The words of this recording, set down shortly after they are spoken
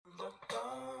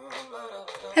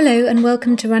Hello and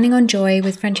welcome to Running on Joy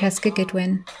with Francesca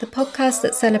Goodwin, the podcast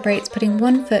that celebrates putting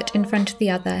one foot in front of the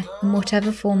other in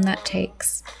whatever form that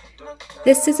takes.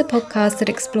 This is a podcast that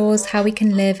explores how we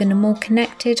can live in a more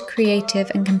connected,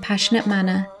 creative and compassionate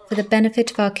manner for the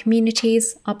benefit of our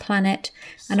communities, our planet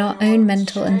and our own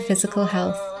mental and physical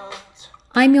health.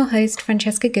 I'm your host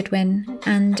Francesca Goodwin,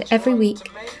 and every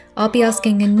week I'll be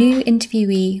asking a new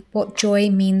interviewee what joy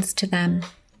means to them.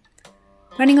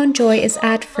 Running on Joy is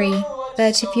ad-free,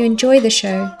 but if you enjoy the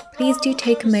show, please do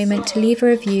take a moment to leave a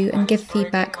review and give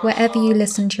feedback wherever you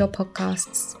listen to your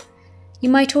podcasts. You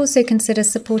might also consider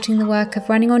supporting the work of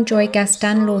Running on Joy guest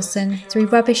Dan Lawson through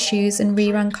Rubbish Shoes and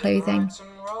Rerun Clothing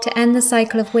to end the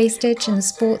cycle of wastage in the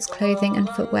sports clothing and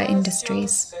footwear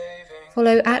industries.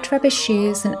 Follow at Rubbish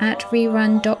Shoes and at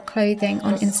rerun.clothing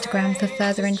on Instagram for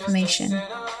further information.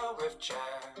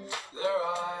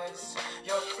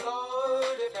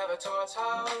 Taught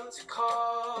how to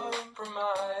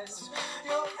compromise.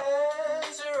 You'll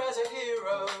enter as a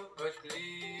hero, but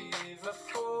leave a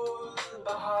fool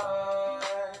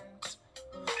behind.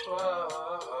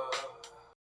 Whoa.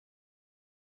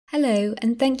 Hello,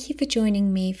 and thank you for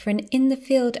joining me for an In the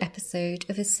Field episode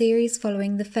of a series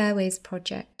following the FareWays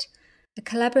project, a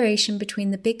collaboration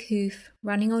between the Big Hoof,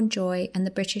 Running on Joy and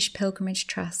the British Pilgrimage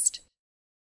Trust.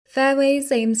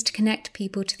 FareWays aims to connect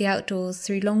people to the outdoors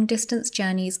through long-distance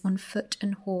journeys on foot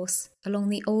and horse along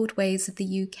the old ways of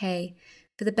the UK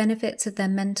for the benefits of their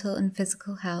mental and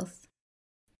physical health.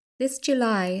 This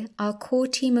July, our core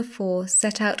team of 4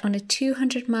 set out on a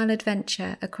 200-mile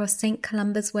adventure across St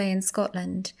Columba's Way in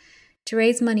Scotland to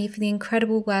raise money for the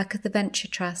incredible work of the Venture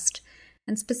Trust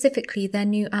and specifically their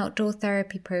new outdoor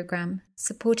therapy programme,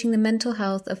 supporting the mental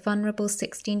health of vulnerable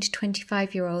 16 to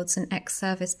 25-year-olds and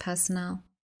ex-service personnel.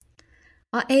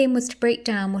 Our aim was to break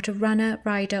down what a runner,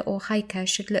 rider or hiker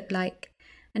should look like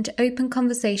and to open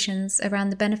conversations around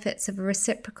the benefits of a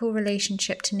reciprocal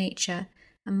relationship to nature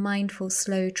and mindful,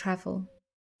 slow travel.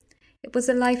 It was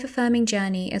a life-affirming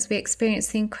journey as we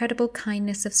experienced the incredible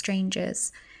kindness of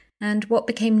strangers, and what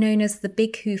became known as the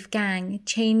Big Hoof Gang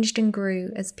changed and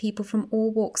grew as people from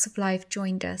all walks of life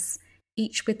joined us,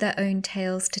 each with their own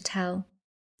tales to tell.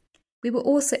 We were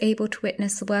also able to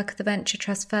witness the work of the Venture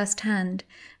Trust firsthand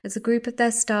as a group of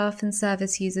their staff and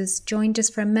service users joined us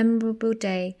for a memorable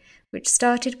day which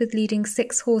started with leading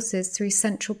 6 horses through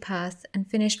central Perth and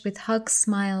finished with hugs,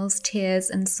 smiles, tears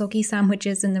and soggy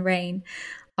sandwiches in the rain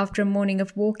after a morning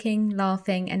of walking,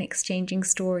 laughing and exchanging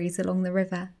stories along the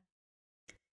river.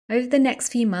 Over the next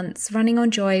few months, Running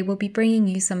on Joy will be bringing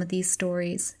you some of these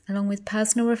stories, along with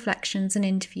personal reflections and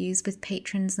interviews with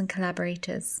patrons and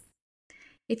collaborators.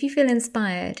 If you feel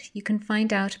inspired, you can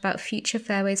find out about future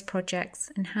FareWays projects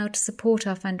and how to support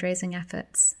our fundraising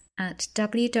efforts at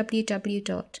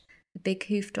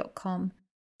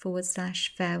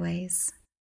www.thebighoof.com/fairways.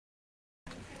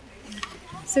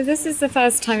 So this is the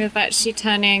first time of actually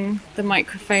turning the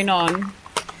microphone on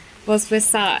whilst we're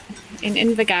sat in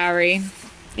Invergary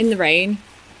in the rain,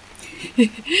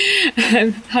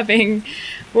 having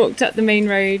walked up the main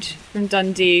road from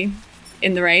Dundee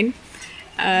in the rain.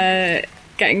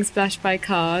 Getting splashed by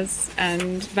cars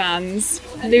and vans.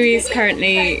 Louis is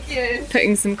currently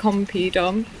putting some Compeed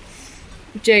on.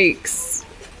 Jake's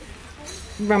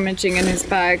rummaging in his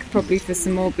bag, probably for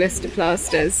some more blister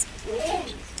plasters.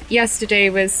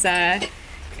 Yesterday was it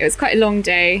was quite a long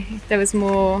day. There was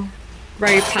more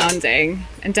road pounding,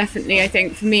 and definitely I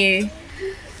think for me,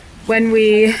 when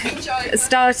we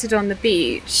started on the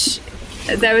beach,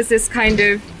 there was this kind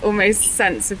of almost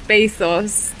sense of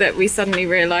bathos that we suddenly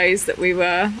realised that we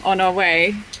were on our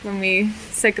way when we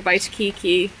said goodbye to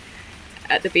Kiki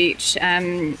at the beach.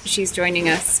 She's joining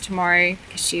us tomorrow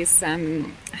because she's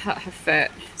hurt her foot.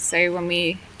 So when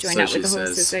we join up with the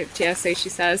horses, so she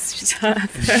says she's hurt her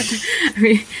foot. I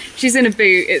mean, she's in a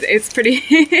boot. It's pretty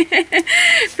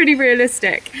pretty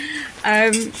realistic.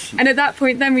 And at that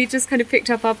point, then we just kind of picked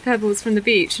up our pebbles from the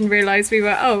beach and realised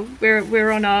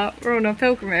we're on our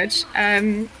pilgrimage.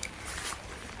 And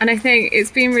I think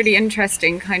it's been really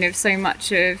interesting, kind of so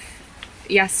much of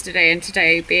yesterday and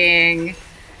today being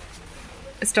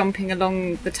stomping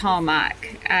along the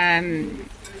tarmac.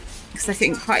 Because I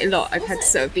think quite a lot I've had to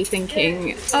sort of be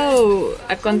thinking,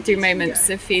 I've gone through moments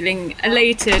of feeling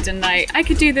elated and like I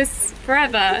could do this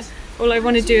forever. All I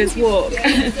want to do is walk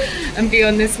and be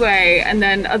on this way. And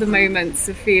then other moments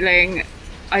of feeling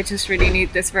I just really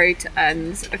need this road to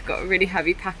end. I've got a really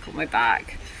heavy pack on my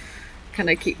back. Can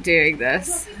I keep doing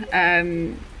this?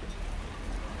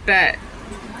 But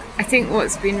I think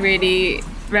what's been really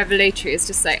revelatory is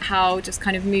just like how just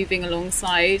kind of moving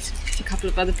alongside a couple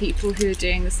of other people who are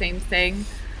doing the same thing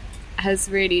has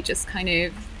really just kind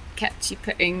of kept you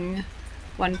putting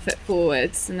one foot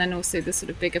forwards, and then also the sort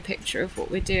of bigger picture of what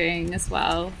we're doing as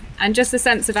well, and just the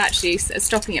sense of actually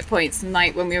stopping at points. And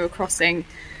like when we were crossing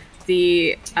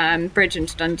the bridge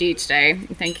into Dundee today,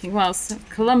 thinking, well,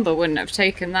 Columba wouldn't have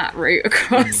taken that route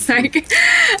across, like,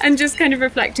 and just kind of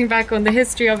reflecting back on the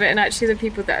history of it, and actually the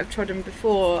people that have trodden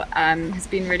before has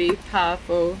been really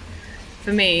powerful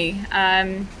for me,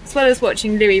 as well as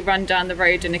watching Louis run down the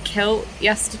road in a kilt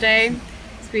yesterday.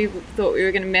 So we thought we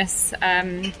were going to miss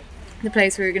the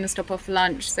place where we were going to stop off for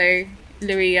lunch, so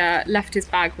Louis left his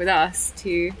bag with us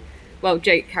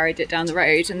Jake carried it down the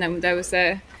road, and then there was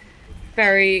a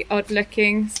very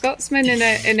odd-looking Scotsman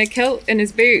in a kilt in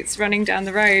his boots running down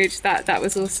the road. That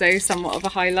was also somewhat of a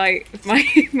highlight of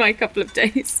my couple of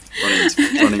days.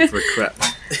 Running for a crap.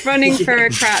 Running for a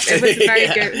crap. It was very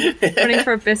good. Running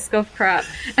for a Biscoff crap.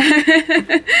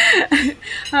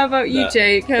 How about you,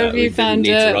 Jake? How have you found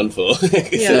it? To run for.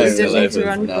 Yeah, we did need to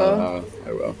run for. Oh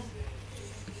well.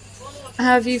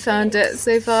 How have you found it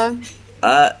so far?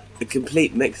 A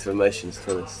complete mix of emotions, to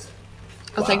be honest.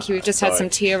 Oh, thank you. We've just had some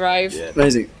tea arrive. Yeah.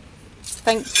 Amazing.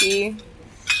 Thank you.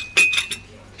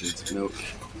 Good milk.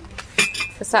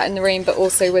 We're sat in the rain, but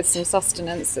also with some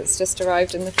sustenance that's just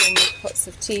arrived in the form of pots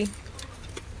of tea.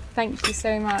 Thank you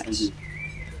so much.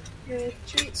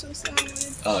 Treats or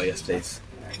sandwich. Oh, yes, please.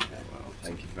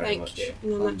 Thank you very much. Thank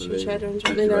you. And then natural cheddar and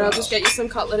gently there. I'll just get you some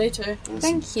cutlery too. Awesome.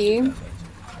 Thank you.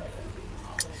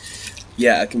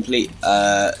 Yeah, a complete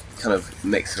kind of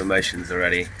mix of emotions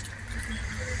already.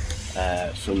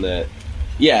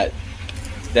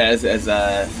 There's, as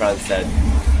Fran said,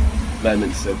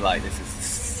 moments of like, this is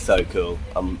so cool.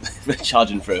 I'm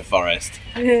charging through a forest,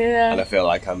 Yeah. and I feel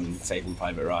like I'm Saving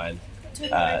Private Ryan.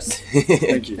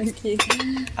 Thank you. Thank you.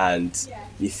 And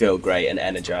you feel great and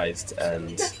energized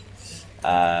and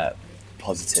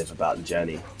positive about the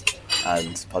journey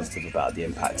and positive about the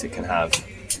impact it can have,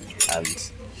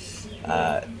 and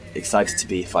excited to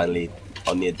be finally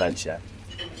on the adventure.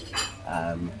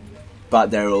 But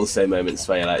there are also moments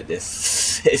where you're like, this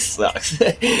sucks.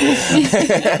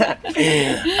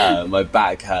 My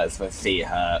back hurts, my feet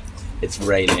hurt, it's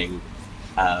raining,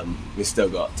 we've still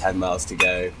got 10 miles to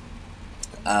go.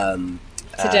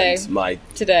 Today,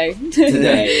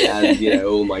 and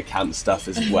all my camp stuff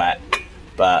is wet,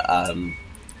 but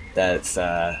that's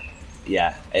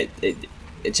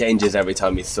it changes every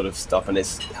time we sort of stop, and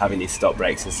it's having these stop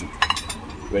breaks is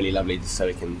really lovely, just so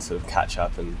we can sort of catch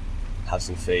up and have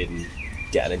some food and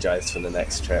get energized for the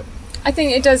next trip. I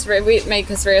think it does make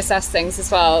us reassess things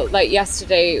as well. Like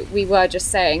yesterday, we were just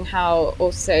saying how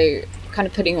also kind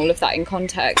of putting all of that in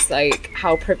context, like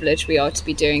how privileged we are to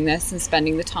be doing this and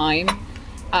spending the time,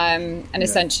 and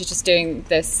essentially just doing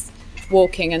this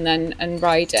walking and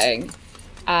riding,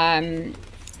 and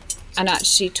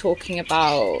actually talking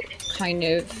about kind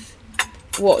of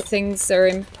what things are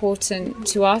important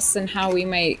to us and how we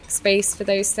make space for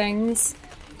those things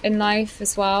in life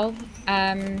as well.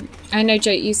 I know,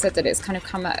 Jake, you said that it's kind of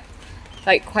come at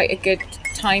like quite a good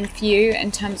time for you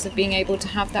in terms of being able to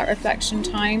have that reflection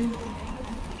time.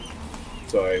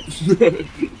 Sorry.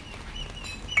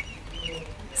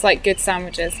 It's like good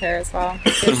sandwiches here as well.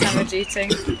 Good sandwich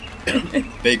eating.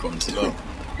 Big ones as well.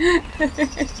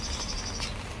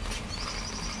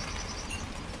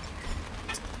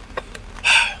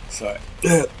 Sorry.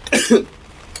 It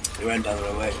went down the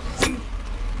wrong way.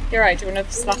 You're right, do you want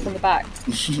to slap on the back?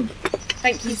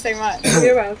 Thank you so much.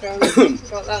 You're welcome.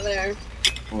 Got that there.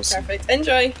 Awesome. Perfect.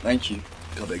 Enjoy. Thank you.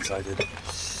 Got a bit excited.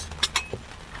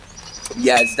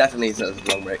 Yeah, it's definitely sort of a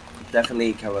long break.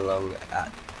 Definitely come along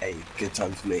at a good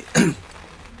time for me.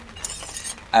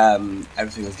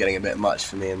 Everything was getting a bit much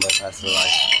for me in my personal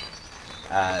life,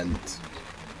 and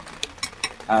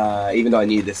even though I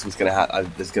knew this was going to I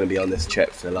was going to be on this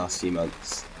trip for the last few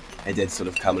months, it did sort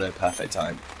of come at a perfect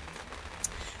time.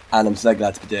 And I'm so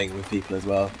glad to be doing it with people as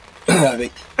well. I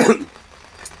think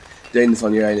doing this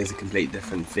on your own is a complete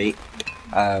different feat.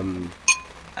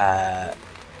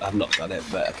 I've not done it,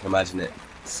 but I can imagine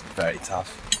it's very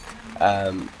tough.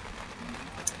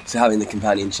 So having the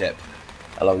companionship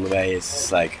along the way is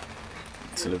just like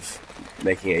sort of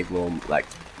making it more like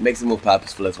makes it more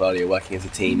purposeful as well. You're working as a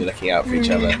team, you're looking out for each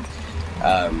other,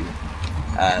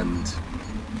 and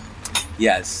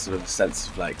yeah, it's sort of a sense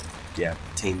of like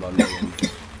team bonding.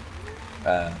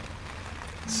 And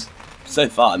so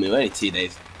far, I mean, we're only 2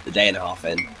 days, a day and a half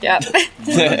in. Yeah.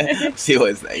 See what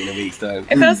it's like in a week's time.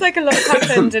 It feels like a lot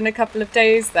happened in a couple of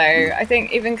days, though. I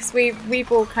think even because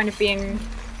we've all kind of been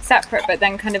separate, but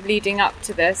then kind of leading up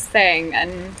to this thing,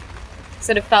 and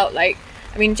sort of felt like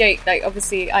I mean, Jake, like,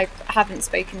 obviously I haven't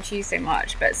spoken to you so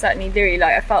much, but certainly Louis,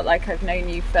 like, I felt like I've known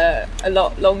you for a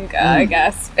lot longer, I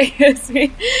guess, because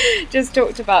we just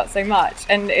talked about so much.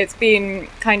 And it's been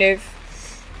kind of,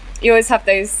 you always have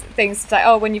those things like,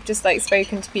 oh, when you've just, like,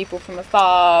 spoken to people from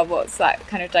afar, what's that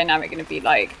kind of dynamic going to be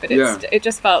like? But it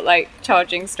just felt like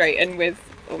charging straight in with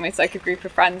almost like a group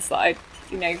of friends that I'd,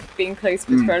 you know, been close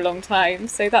with for a long time.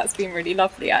 So that's been really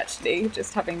lovely, actually,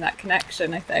 just having that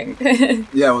connection, I think.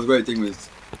 Yeah, well, the great thing with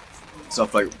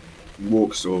stuff like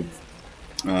walks or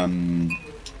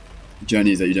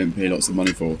journeys that you don't pay lots of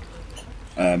money for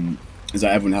is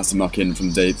that everyone has to muck in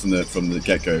from the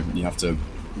get-go. You have to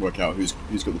work out who's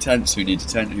got the tents, who needs a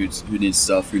tent, who needs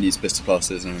stuff, who needs blister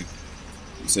plasters, and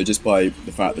so just by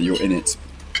the fact that you're in it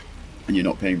and you're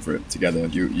not paying for it together,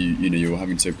 you know, you're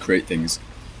having to create things.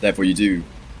 Therefore, you do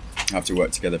have to work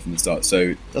together from the start. So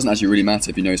it doesn't actually really matter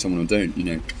if you know someone or don't.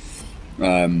 You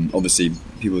know, obviously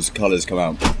people's colours come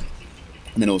out,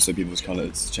 and then also people's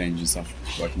colours change and stuff,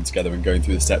 working together and going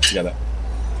through the steps together.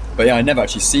 But yeah, I'd never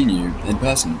actually seen you in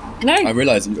person. No. I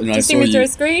realised when I saw you you through a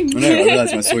screen. I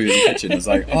realised when I saw you in the kitchen, I was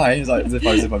like, hi. It's like as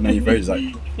if I've known you for ages. Like,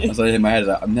 I was like in my head,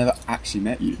 like, I've never actually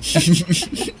met you.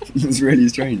 It's really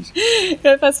strange.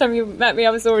 The first time you met me, I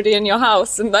was already in your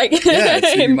house and like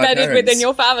embedded within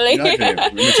your family.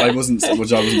 Exactly, which I wasn't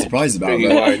surprised about.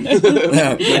 Drinking wine.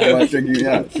 Drinking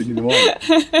the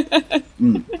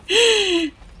wine.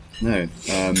 No,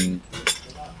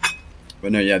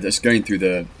 but no, yeah, just going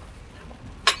through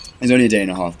it's only a day and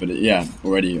a half, but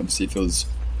already obviously it feels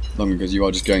longer because you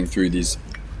are just going through these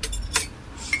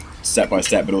step by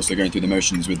step, but also going through the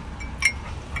motions with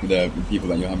the people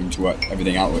that you're having to work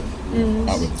everything out with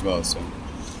as well. So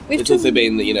it's also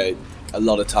been, you know, a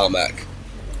lot of tarmac,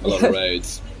 a lot of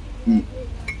roads.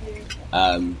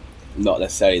 Not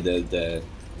necessarily the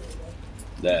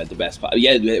best part.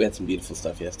 Yeah, we had some beautiful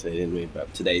stuff yesterday, didn't we?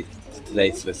 But today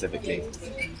specifically,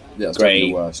 it's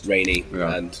grey, worst. rainy,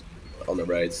 and on the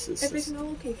roads. Everything all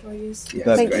okay for you?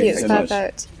 Yeah, Thank you, it's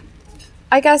perfect.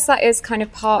 I guess that is kind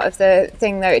of part of the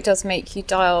thing, though. It does make you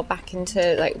dial back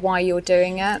into like why you're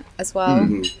doing it as well,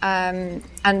 and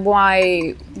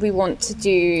why we want to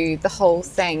do the whole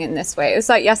thing in this way. It was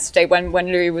like yesterday when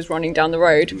Louis was running down the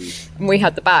road and we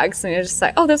had the bags, and you're just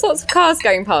like, oh, there's lots of cars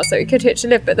going past, so we could hitch a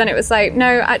lift. But then it was like,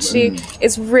 no, actually,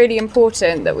 it's really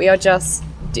important that we are just,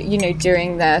 you know,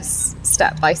 doing this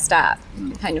step by step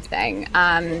kind of thing.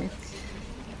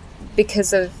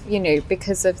 Because of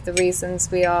the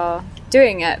reasons we are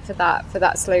doing it, for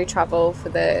that slow travel, for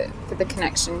the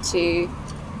connection to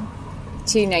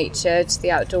nature, to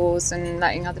the outdoors, and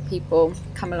letting other people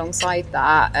come alongside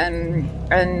that,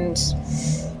 and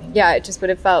yeah, it just would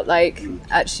have felt like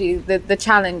actually the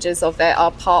challenges of it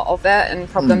are part of it, and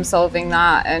problem solving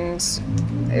that, and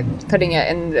putting it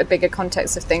in a bigger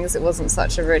context of things. It wasn't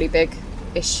such a really big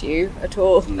issue at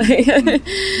all.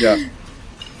 Yeah.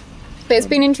 But it's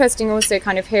been interesting also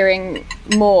kind of hearing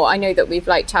more. I know that we've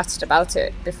like chatted about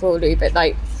it before, Lou, but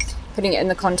like putting it in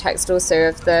the context also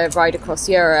of the ride across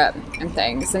Europe and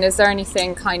things. And is there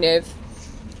anything kind of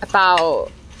about,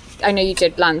 I know you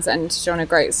did Land's End, John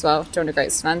O'Groats to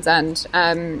Land's End,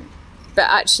 but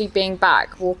actually being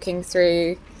back, walking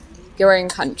through your own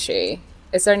country,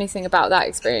 is there anything about that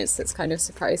experience that's kind of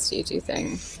surprised you, do you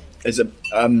think? It's the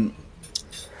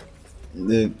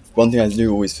one thing I do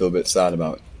always feel a bit sad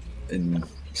about in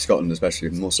Scotland, especially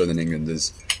more so than England,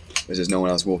 is there's just no one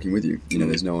else walking with you. You know,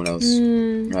 there's no one else.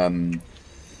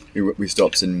 We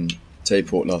stopped in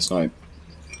Tayport last night,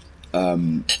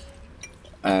 and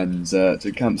to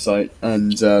a campsite,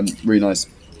 and really nice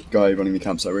guy running the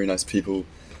campsite, really nice people,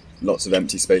 lots of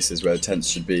empty spaces where tents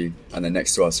should be, and then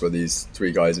next to us were these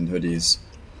three guys in hoodies,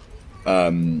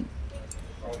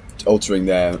 altering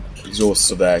their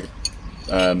exhausts of their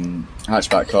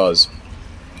hatchback cars,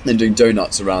 and doing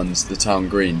donuts around the town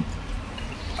green.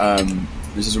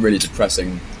 This is a really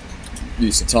depressing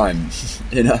use of time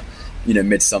in a, you know,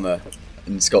 midsummer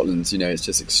in Scotland. You know, it's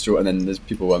just extraordinary. And then there's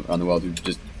people around the world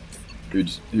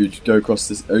who'd go across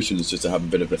this oceans just to have a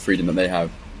bit of the freedom that they have.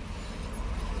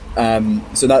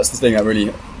 So that's the thing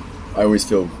I always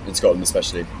feel in Scotland,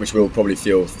 especially, which we'll probably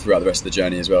feel throughout the rest of the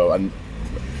journey as well. And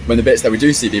when the bits that we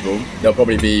do see people, they'll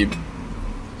probably be,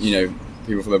 you know,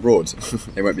 people from abroad.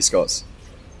 They won't be Scots.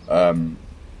 And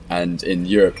in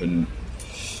Europe and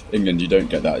England, you don't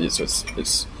get that.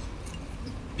 It's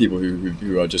people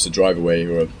who are just a drive away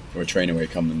or a train away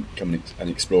come and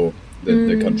explore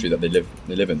the country that they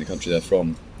live in, the country they're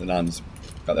from, the lands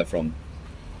that they're from.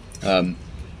 But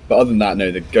other than that,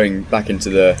 no, they're going back into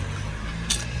the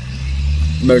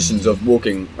motions of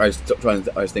walking. I was trying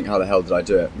to think, how the hell did I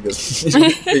do it? Because my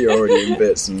feet are already in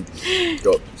bits and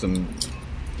got some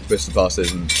blister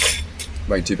passes and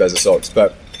wearing 2 pairs of socks.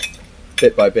 But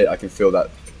bit by bit, I can feel that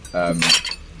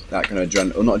that kind of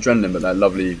adrenaline, or not adrenaline, but that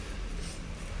lovely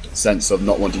sense of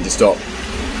not wanting to stop,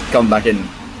 come back in.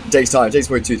 It takes time. It takes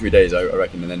probably 2-3 days, I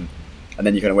reckon, and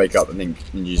then you kind of wake up and think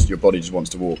your body just wants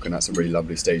to walk, and that's a really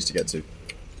lovely stage to get to.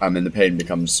 And then the pain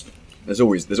becomes, there's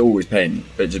always pain,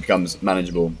 but it just becomes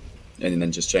manageable, and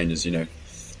then just changes,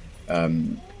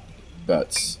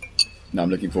 but now I'm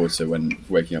looking forward to when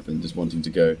waking up and just wanting to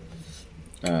go.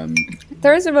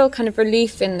 There is a real kind of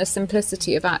relief in the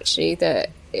simplicity of actually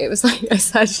that. It was like I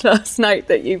said last night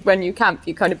that when you camp,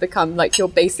 you kind of become like your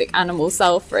basic animal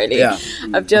self, really. Yeah.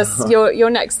 Of just your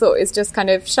next thought is just kind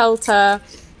of shelter,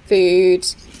 food,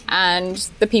 and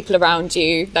the people around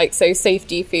you. Like, so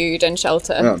safety, food, and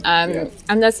shelter.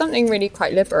 And there's something really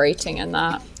quite liberating in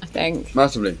that, I think.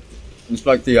 Massively. It's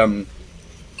like the kind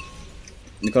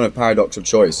of paradox of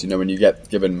choice. When you get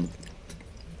given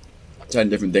 10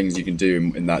 different things you can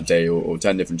do in that day, or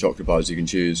 10 different chocolate bars you can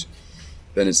choose.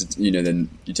 Then it's then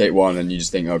you take one and you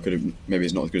just think, maybe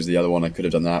it's not as good as the other one. I could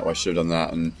have done that, or I should have done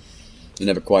that, and you're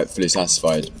never quite fully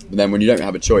satisfied. But then when you don't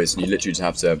have a choice and you literally just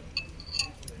have to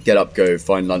get up, go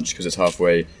find lunch because it's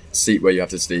halfway, sleep where you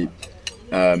have to sleep,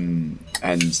 and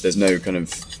there's no kind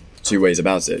of 2 ways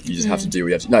about it. You just have to do what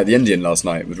you have to. No, the Indian last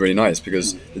night was really nice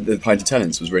because the pint of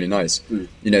Tennant's was really nice.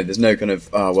 There's no kind of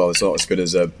it's not as good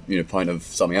as a pint of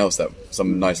something else, that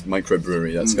some nice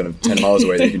microbrewery that's kind of 10 miles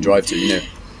away that you can drive to.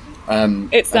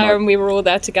 It's there, and we were all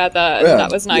there together, and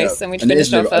that was nice, and we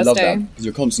finished our first day. Because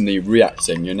you're constantly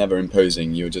reacting, you're never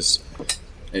imposing. You're just,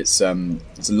 it's a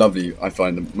lovely. I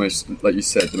find the most, like you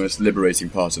said, the most liberating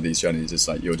part of these journeys is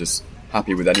like you're just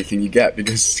happy with anything you get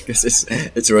because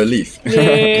it's a relief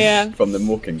from them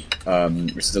walking,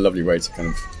 which is a lovely way to kind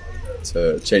of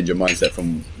to change your mindset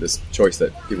from this choice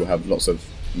that people have lots of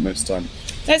most of the time.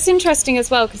 It's interesting as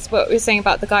well because what we were saying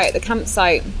about the guy at the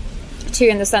campsite too,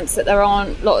 in the sense that there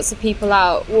aren't lots of people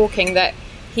out walking, that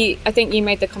I think you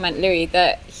made the comment, Louis,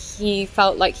 that he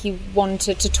felt like he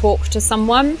wanted to talk to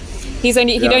someone. He'd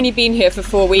only been here for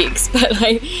 4 weeks, but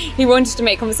like he wanted to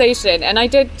make conversation, and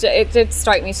it did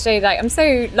strike me today that I'm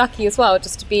so lucky as well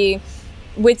just to be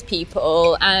with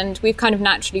people, and we've kind of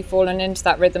naturally fallen into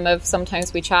that rhythm of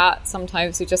sometimes we chat,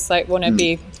 sometimes we just like want to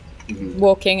be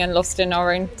walking and lost in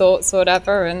our own thoughts or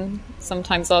whatever, and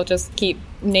sometimes I'll just keep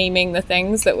naming the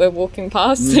things that we're walking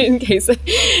past in case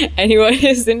anyone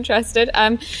is interested,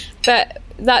 but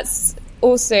that's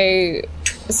also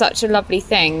such a lovely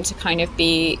thing to kind of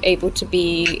be able to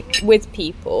be with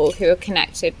people who are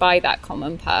connected by that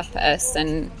common purpose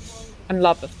and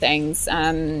love of things,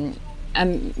 and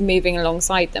moving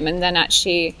alongside them, and then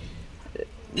actually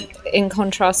in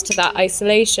contrast to that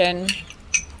isolation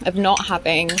of not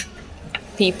having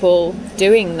people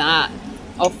doing that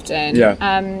often,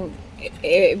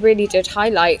 it really did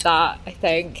highlight that, I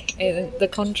think, in the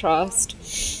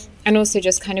contrast, and also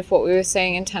just kind of what we were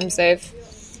saying in terms of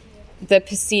the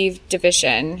perceived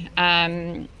division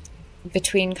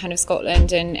between kind of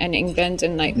Scotland and England,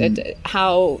 and like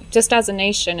how just as a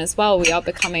nation as well we are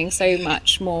becoming so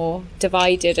much more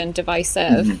divided and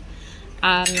divisive.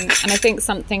 And I think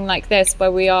something like this,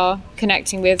 where we are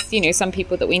connecting with, some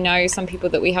people that we know, some people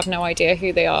that we have no idea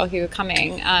who they are, who are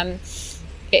coming,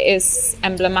 it is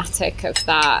emblematic of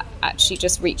that, actually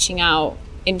just reaching out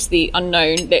into the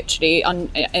unknown, literally,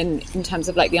 in terms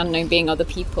of like the unknown being other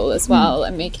people as well,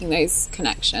 and making those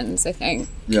connections, I think.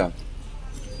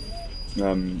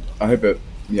 I hope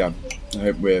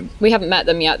we haven't met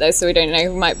them yet though, so we don't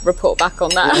know. We might report back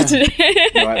on that.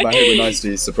 Right, but I hope we're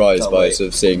nicely surprised by sort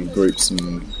of seeing groups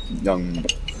and young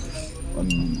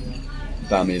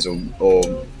families or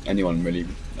anyone really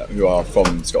who are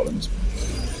from Scotland.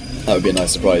 That would be a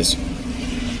nice surprise,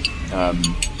 but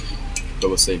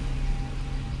we'll see.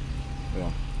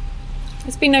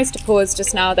 It's been nice to pause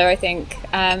just now though, I think,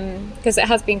 because it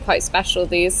has been quite special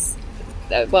so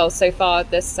far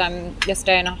this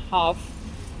day and a half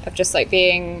of just like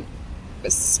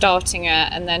starting it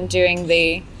and then doing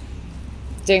the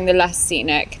less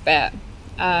scenic bit.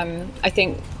 I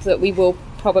think that we will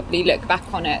probably look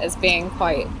back on it as being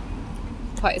quite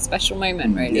a special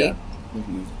moment, really. Yeah,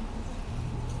 definitely.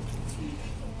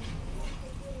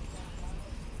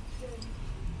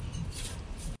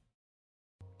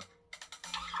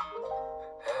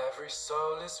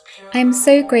 I am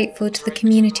so grateful to the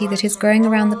community that is growing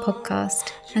around the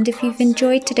podcast, and if you've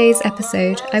enjoyed today's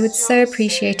episode, I would so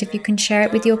appreciate if you can share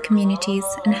it with your communities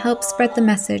and help spread the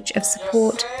message of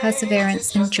support,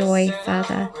 perseverance and joy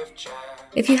further.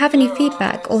 If you have any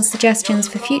feedback or suggestions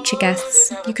for future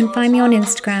guests, you can find me on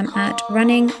Instagram at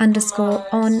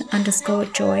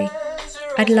running_on_joy.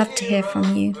 I'd love to hear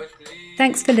from you.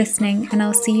 Thanks for listening, and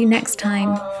I'll see you next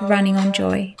time for Running on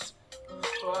Joy.